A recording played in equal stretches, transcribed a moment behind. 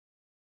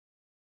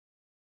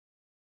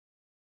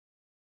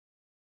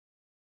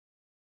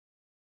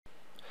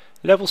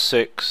Level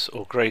 6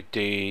 or Grade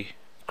D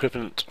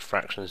equivalent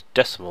fractions,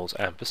 decimals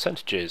and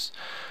percentages.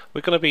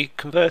 We're going to be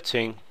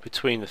converting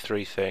between the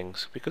three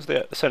things because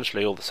they're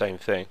essentially all the same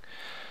thing.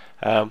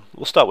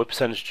 We'll start with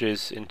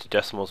percentages into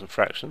decimals and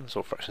fractions,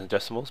 or fractions and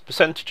decimals.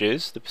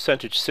 Percentages, the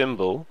percentage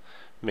symbol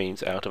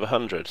means out of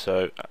 100,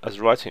 so as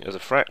writing it as a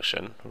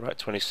fraction, we'll write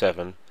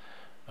 27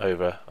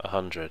 over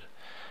 100.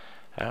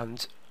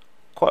 And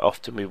quite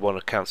often we want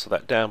to cancel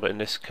that down, but in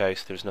this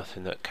case there's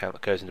nothing that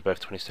goes into both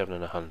 27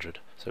 and 100,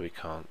 so we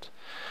can't.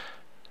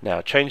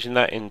 Now, changing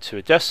that into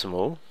a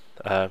decimal,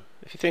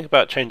 if you think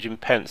about changing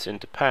pence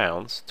into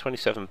pounds,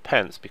 27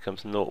 pence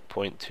becomes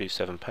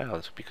 0.27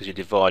 pounds because you're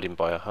dividing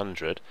by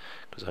 100,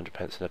 because 100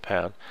 pence in a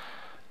pound.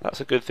 That's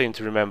a good thing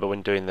to remember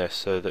when doing this,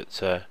 so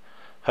that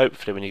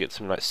hopefully when you get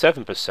something like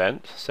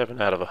 7%,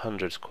 7 out of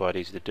 100 is quite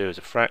easy to do as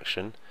a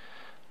fraction,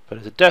 but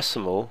as a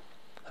decimal,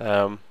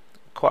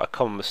 quite a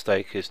common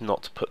mistake is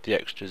not to put the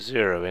extra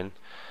 0 in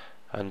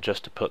and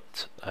just to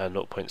put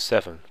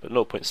 0.7, but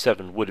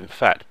 0.7 would in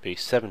fact be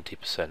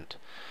 70%.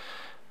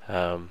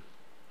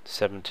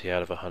 70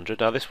 out of 100.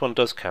 Now this one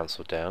does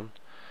cancel down,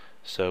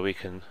 so we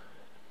can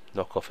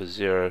knock off a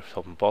 0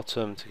 top and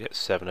bottom to get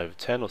 7 over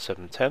 10 or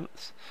 7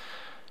 tenths,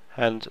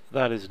 and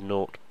that is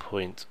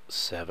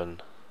 0.7.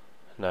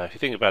 Now if you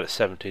think about it,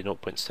 70,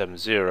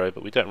 0.70,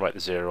 but we don't write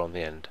the 0 on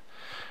the end.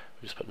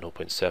 We just put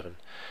 0.7.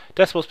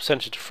 Decimals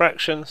percentage to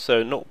fraction,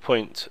 so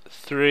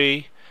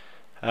 0.3.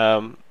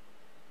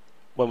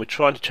 When we're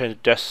trying to change a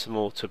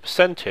decimal to a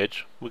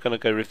percentage, we're going to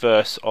go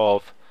reverse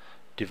of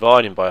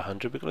dividing by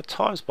 100. We're going to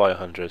times by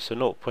 100, so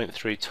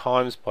 0.3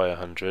 times by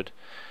 100.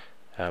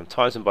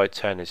 Times them by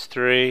 10 is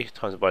 3,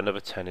 times them by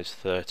another 10 is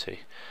 30.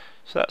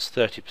 So that's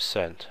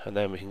 30%, and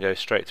then we can go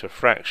straight to a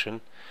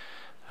fraction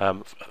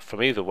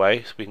from either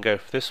way. So we can go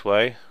this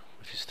way,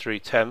 which is 3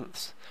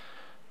 tenths,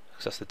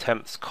 because that's the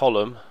tenths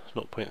column.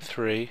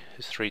 0.3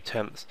 is 3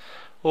 tenths,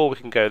 or we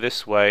can go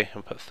this way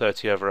and put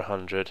 30 over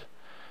 100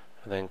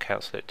 and then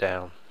cancel it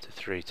down to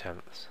 3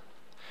 tenths.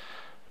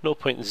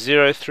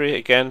 0.03,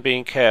 again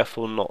being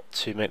careful not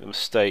to make the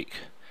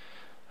mistake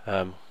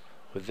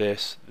with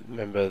this.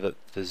 Remember that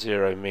the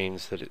 0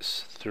 means that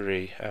it's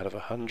 3 out of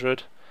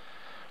 100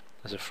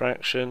 as a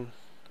fraction,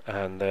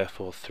 and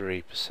therefore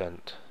 3%.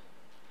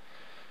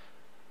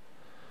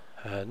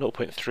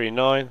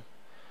 0.39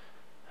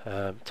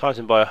 times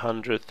in by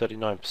 100,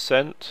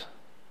 39%,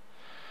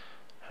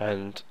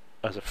 and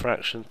as a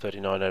fraction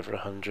 39 over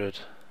 100,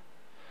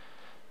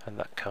 and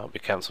that can't be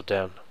cancelled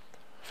down.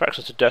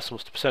 Fractions to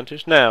decimals to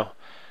percentage. Now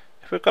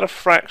if we've got a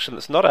fraction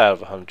that's not out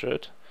of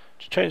 100,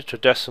 to change it to a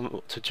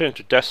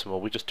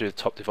decimal we just do the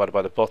top divided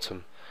by the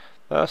bottom.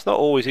 Now that's not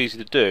always easy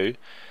to do,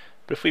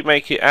 but if we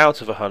make it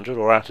out of 100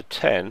 or out of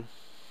 10,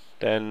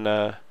 then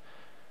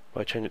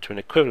by changing it to an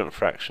equivalent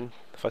fraction,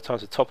 if I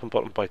times the top and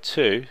bottom by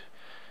 2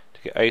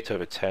 to get 8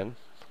 over 10,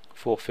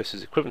 4/5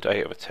 is equivalent to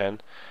 8 over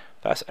 10,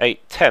 that's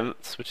 8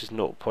 tenths, which is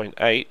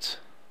 0.8,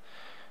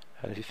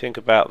 and if you think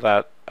about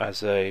that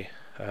as a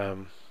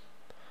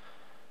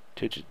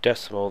two-digit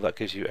decimal, that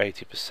gives you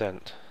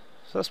 80%.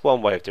 So that's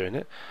one way of doing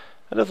it.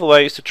 Another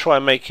way is to try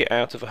and make it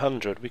out of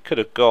 100. We could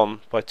have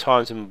gone by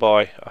timesing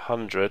by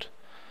 100,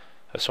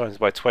 times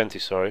by 20,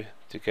 sorry,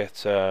 to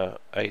get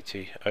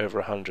 80 over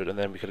 100, and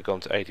then we could have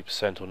gone to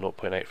 80% or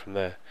 0.8 from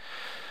there.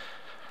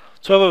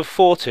 12 over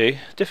 40,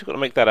 difficult to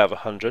make that out of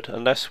 100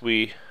 unless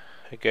we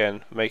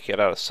again make it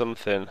out of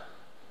something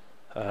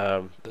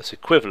that's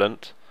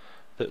equivalent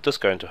that does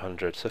go into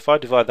 100. So if I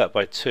divide that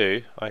by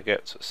 2, I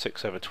get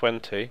 6 over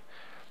 20.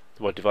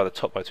 Well, I divide the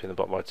top by 2 and the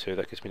bottom by 2,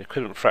 that gives me an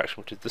equivalent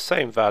fraction which is the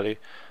same value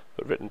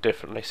but written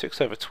differently.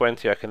 6 over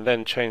 20 I can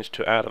then change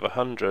to out of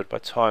 100 by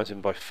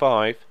timesing by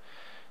 5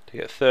 to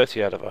get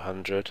 30 out of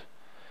 100,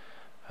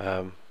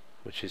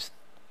 which is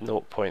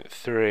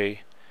 0.30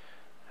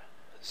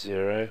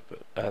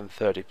 and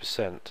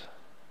 30%.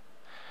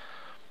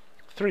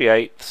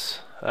 3/8.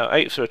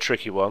 Eighths are a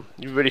tricky one.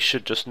 You really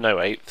should just know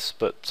eighths,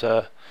 but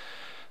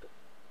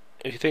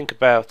if you think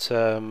about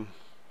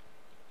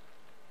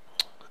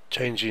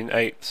changing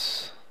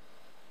eighths,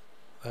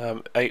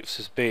 eighths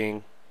as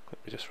being,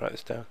 let me just write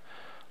this down,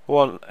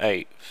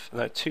 1/8,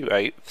 no,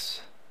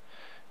 2/8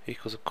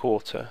 equals a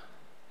quarter,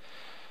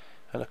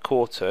 and a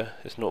quarter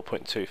is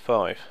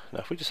 0.25. Now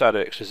if we just add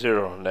an extra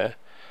 0 on there,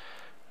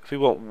 if we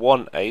want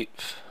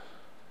 1/8,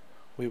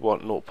 we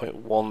want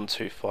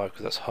 0.125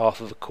 because that's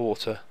half of the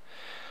quarter,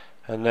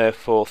 and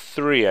therefore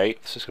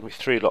 3/8 is going to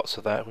be 3 lots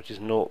of that, which is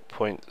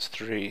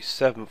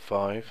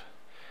 0.375,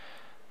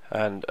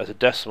 and as a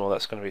decimal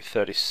that's going to be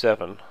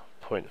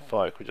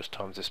 37.5. We just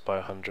times this by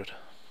 100.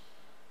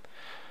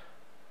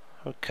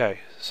 Okay,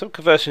 some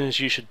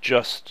conversions you should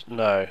just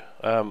know.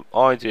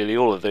 Ideally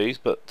all of these,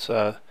 but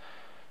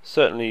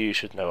certainly you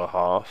should know a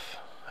half,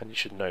 and you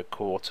should know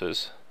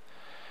quarters,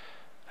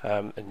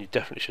 and you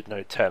definitely should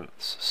know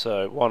tenths.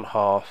 So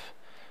 1/2,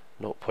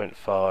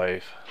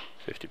 0.5,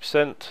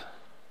 50%.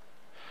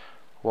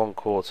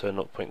 1/4,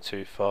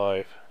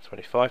 0.25,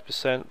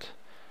 25%,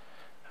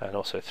 and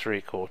also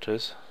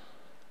 3/4,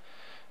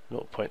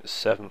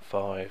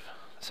 0.75,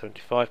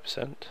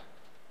 75%,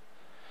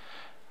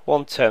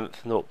 1/10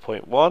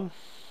 0.1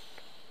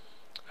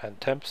 and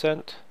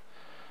 10%,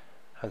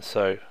 and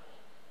so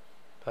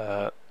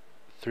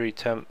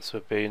 3/10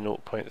 would be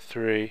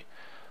 0.3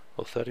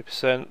 or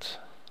 30%,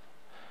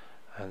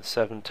 and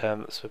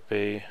 7/10 would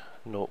be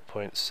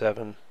 0.7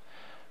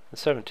 and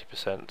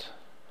 70%,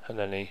 and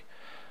any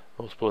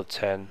multiple of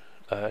 10,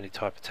 any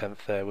type of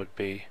tenth there would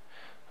be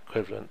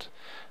equivalent.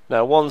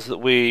 Now, ones that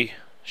we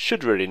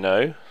should really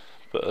know,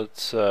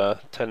 but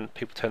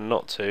people tend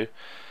not to.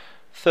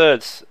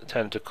 Thirds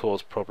tend to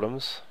cause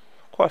problems.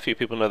 Quite a few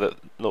people know that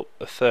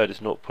a third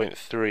is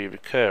 0.3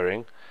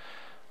 recurring,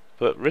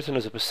 but written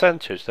as a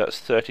percentage, that's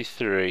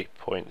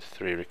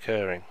 33.3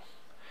 recurring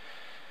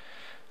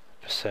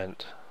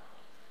percent.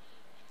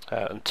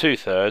 And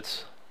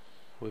 2/3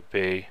 would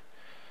be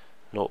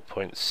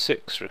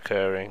 0.6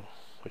 recurring,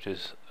 which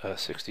is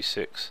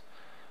 66.6%.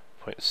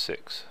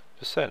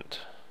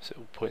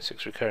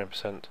 0.6 recurring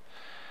percent.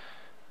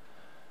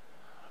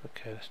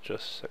 Okay, let's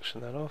just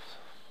section that off.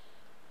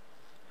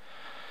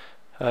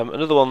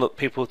 Another one that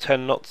people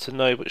tend not to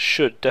know but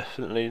should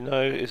definitely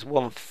know is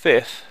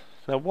 1/5.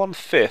 Now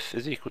 1/5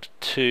 is equal to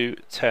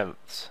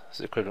 2/10 as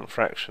the equivalent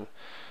fraction.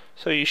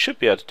 So you should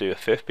be able to do a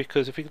fifth,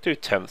 because if we can do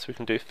tenths we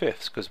can do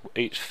fifths, because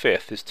each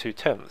fifth is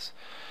 2/10.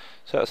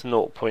 So that's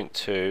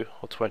 0.2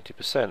 or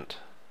 20%.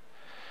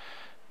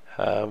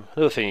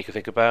 Another thing you can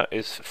think about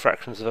is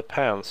fractions of a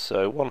pound.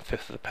 So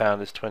 1/5 of a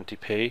pound is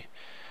 20p,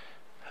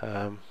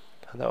 and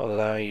that will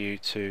allow you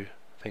to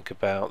think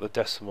about the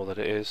decimal that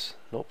it is,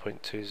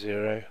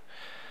 0.20.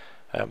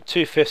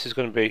 2/5 is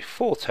going to be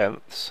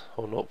 4/10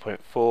 or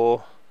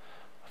 0.4,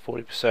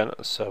 40%,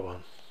 and so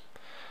on.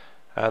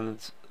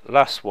 And the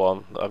last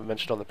one that I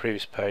mentioned on the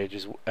previous page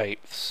is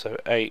eighths. So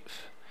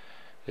eighth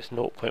is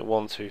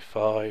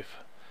 0.125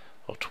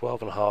 or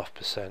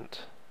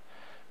 12.5%.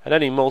 And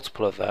any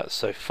multiple of that,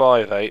 so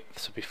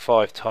 5/8 would be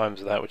 5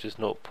 times that, which is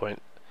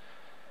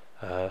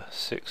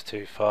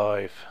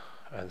 0.625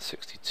 and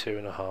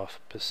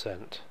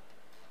 62.5%.